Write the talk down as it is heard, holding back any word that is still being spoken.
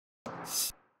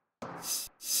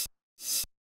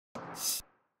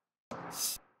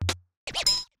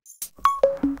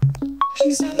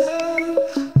She's in love,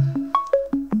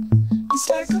 it's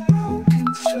like a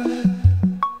broken thread,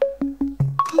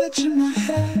 glitch in my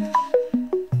head,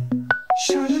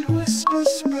 shouted whispers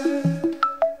spread,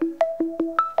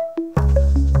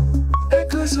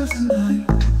 echoes of the night,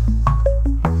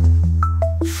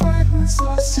 fragments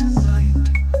lost in light,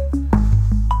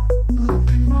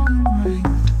 looping on mind,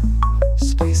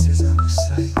 spaces out of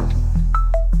sight,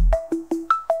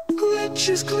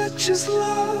 glitches, glitches,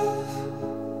 love,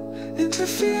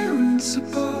 interference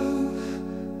above,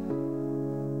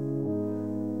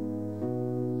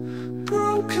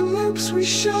 broken loops we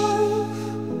shove,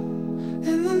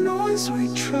 in the noise we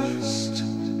trust,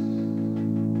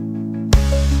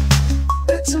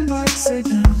 bits and bytes they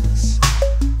dance,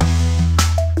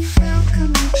 failed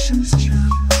connections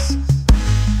chance,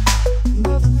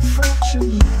 love and fractured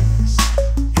lines,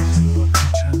 into what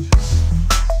chance,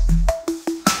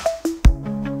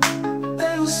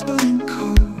 they were spelling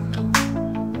code,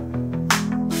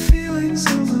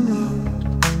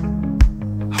 overload,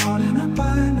 heart in a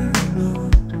binary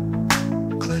mode,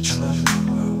 glitch love the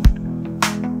road,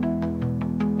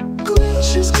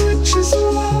 glitches, glitches,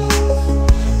 love,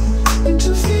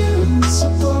 interference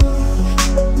above,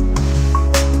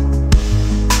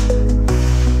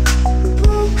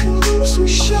 broken loops we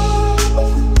shove,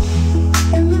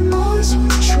 in the noise we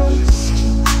trust,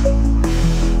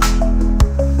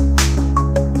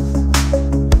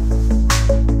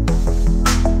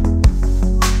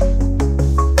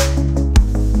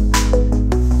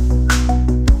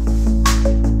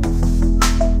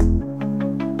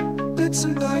 bits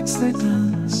and bytes they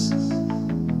dance,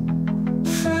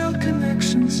 failed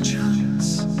connections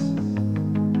chance,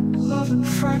 love and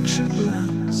fractured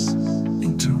lands,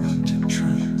 interrupted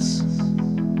trance,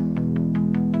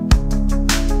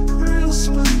 real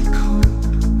split